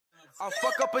I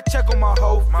fuck up a check on my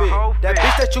whole fit. That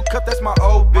bitch that you cut, that's my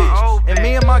old bitch. And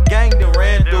me and my gang done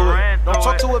ran through it. Don't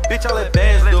talk to a bitch, I let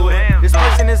bands do it. This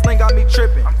person, this link got me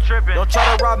tripping. Don't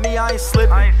try to rob me, I ain't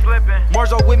slipping.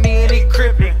 Marzo with me and he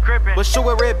crippin'. But shoot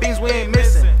with red beans, we ain't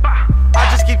missing. I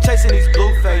just keep chasing these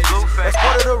blue faces. That's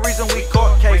part of the reason we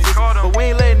caught cases. But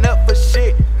we ain't letting up for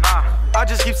shit. I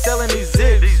just keep selling these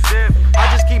zips. I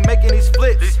just keep making these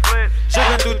flips.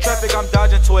 Jiggling through traffic, I'm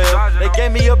dodging 12. They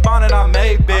gave me a bond and I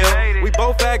made bail. We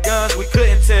both had guns, we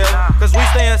couldn't tell. Cause we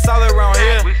stayin' solid around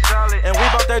here. And we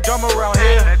bout that drama around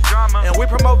here. And we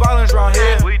promote violence around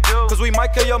here. Cause we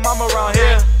might kill your mama around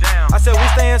here. I said we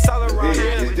stayin' solid around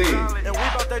here. And we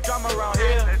bout that drama around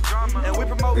here. And we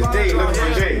promote violence around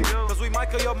here. Cause we might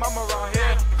kill your mama around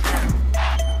here.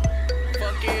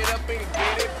 Fuck it up and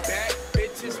get it back.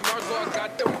 Bitches, Marzo, I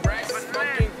got the racks.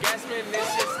 Smoking gas, man, this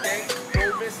shit stank.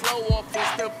 Moving slow off,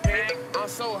 it's the pink. I'm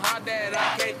so hot that I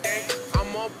can't think.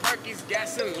 I'm on Perky's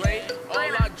gas and lane. All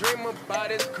I dream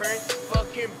about is crank.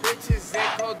 Fucking bitches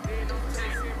and codeine. I'm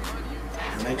chasing money.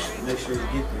 Make sure you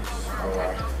get this.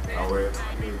 Alright. I'll wear it.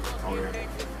 I'll wear it.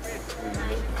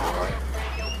 Alright.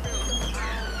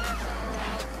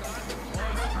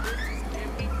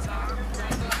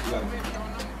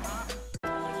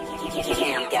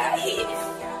 Cam got hit.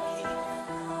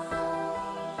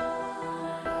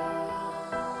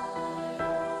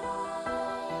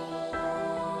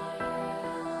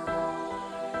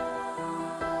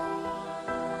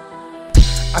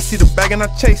 I see the bag and I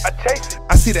chase.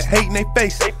 I see the hate in they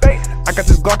face. I got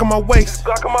this Glock on my waist.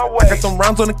 I got some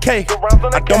rounds on the K.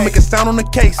 I don't make a sound on the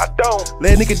case.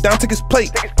 Lay a nigga down, take his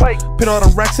plate. Put all the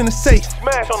racks in the safe.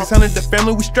 600 the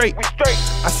family, we straight.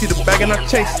 I see the bag and I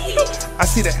chase. I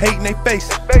see the hate in they face.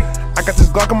 I got this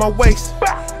Glock on my waist.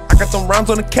 I got some rounds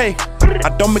on the K. I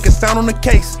don't make a sound on the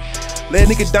case. Lay a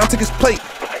nigga down, take his plate.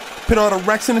 Put all the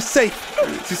racks in the safe.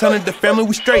 600 the family,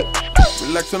 we straight.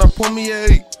 Relax when I pull me a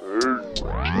 8.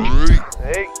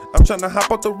 I'm tryna hop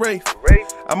out the Wraith.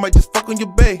 I might just fuck on your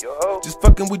bae. Just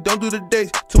fucking, we don't do the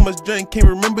dates. Too much drink, can't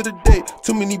remember the date.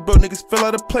 Too many broke niggas fell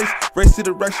out of place. Race to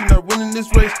the right, she not winning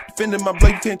this race. Defending my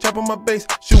blade, you can't chop on my base.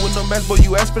 Shoot with no mask, boy,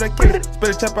 you ask for that case.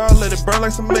 Spray the chopper, I'll let it burn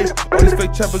like some mace. All these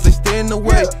fake choppers, they stay in the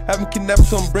way. Having kidnapped,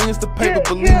 so I'm bringing us the paper.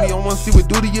 Believe me, I wanna see what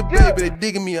do to your baby. They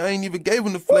digging me, I ain't even gave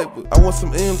them the flavor. I want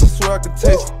some M's, I swear I can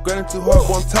taste. Grinding too hard,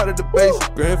 boy, I'm tired of the base.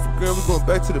 Grand for grand, we going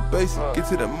back to the basics. Get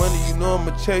to that money, you know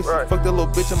I'ma chase it. Fuck that little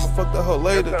bitch, I'ma fuck the hoe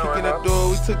later. Kicking that door,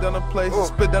 we took down the place.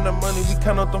 Spit down the money, we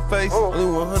count out them faces. Only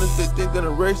 100 that think gonna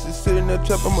race it. Sit in that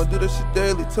trap, I'ma do that shit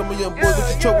daily. Tell me young boys,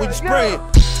 what you choke when you spraying.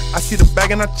 I see the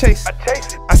bag and I chase.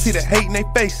 I see the hate in they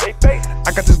face.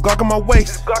 I got this Glock on my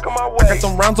waist. I got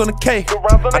some rounds on the K.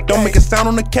 I don't make a sound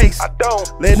on the case.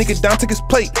 Lay a nigga down, take his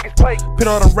plate. Put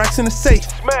all the racks in the safe.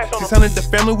 600 the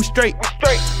family, we straight.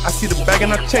 I see the bag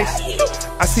and I chase.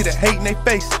 I see the hate in they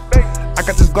face. I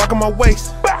got this Glock on my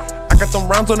waist. I got some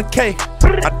rounds on the K.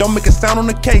 I don't make a sound on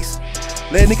the case.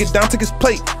 Lay a nigga down, take his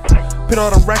plate. Put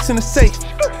all the racks in the safe.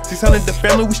 600 the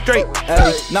family, we straight.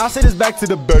 Hey, now I say this back to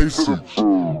the basics.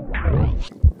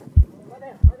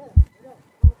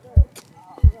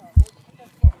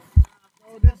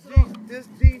 This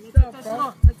G stuff,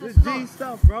 bro. This G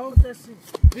stuff, bro.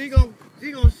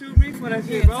 G gon' shoot me for that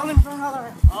shit, bro.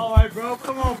 Alright, bro.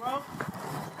 Come on, bro.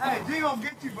 Hey, G gon'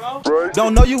 get you, bro.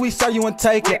 Don't know you, we saw you and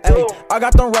take it. Ay, I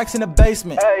got them racks in the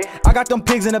basement. I got them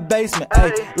pigs in the basement.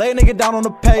 Ay, lay a nigga down on the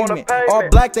pavement. All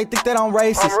black, they think that I'm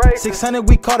racist. 600,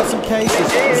 we caught up some cases.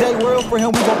 Zay real for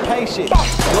him, we gon' pay shit.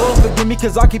 Lord forgive me,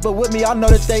 cause I keep it with me. I know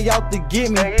that they out to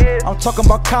get me. I'm talking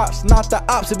about cops, not the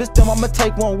ops. If it's them, I'ma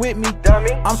take one with me.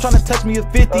 I'm tryna touch me a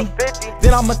 50.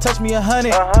 Then I'ma touch me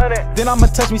 100. Then I'ma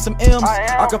touch me some M's.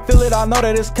 I can feel it, I know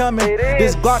that it's coming.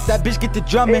 This Glock, that bitch get the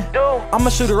drumming. I'ma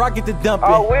shoot her, I get the dumping.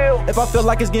 If I feel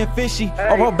like it's getting fishy,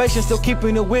 on probation still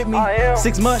keeping it with me.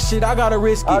 6 months shit, I gotta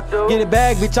risk it. Get it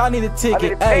back, bitch, I need a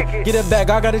ticket. Ay, get it back,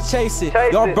 I gotta chase it.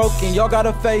 Y'all broken, y'all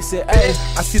gotta face it. Ay.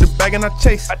 I see the bag and I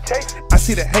chase. I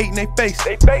see the hate in they face.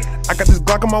 I got this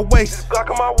Glock on my waist. I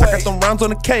got some rounds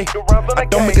on the K. I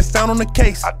don't make a sound on the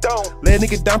case. Lay a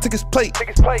nigga down, take his plate.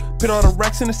 Put all the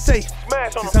racks in the safe.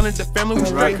 600 the family, we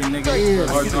straight. Get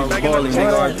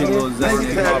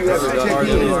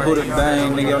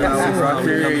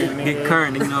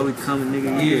current, nigga, know we coming, nigga.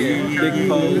 Yeah, big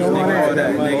pose, nigga, all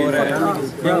that,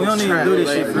 nigga. Yeah, we don't even do this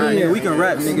shit for real. We can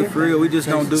rap, nigga, for real. We just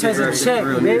don't do this rap shit for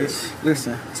real, nigga.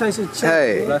 Listen.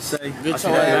 Hey. What I say? I see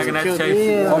that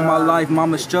All my life,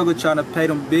 mama struggled trying to pay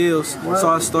them bills. So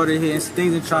I started hitting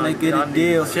stings and trying to get a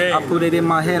deal. I put it in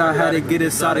my head, I had to get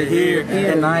us out of here.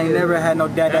 And I ain't never had no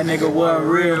dad, that nigga wasn't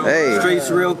real. Streets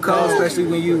real cold, especially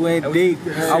when you went deep.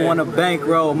 I want a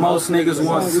bankroll, most niggas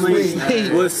want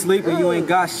sleep. Was sleeping, you ain't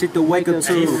got shit to wake up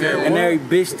to. And every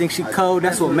bitch think she cold,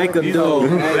 that's what make her do.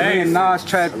 Me and Nas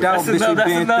trapped out, bitch, we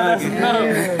been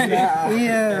thugging.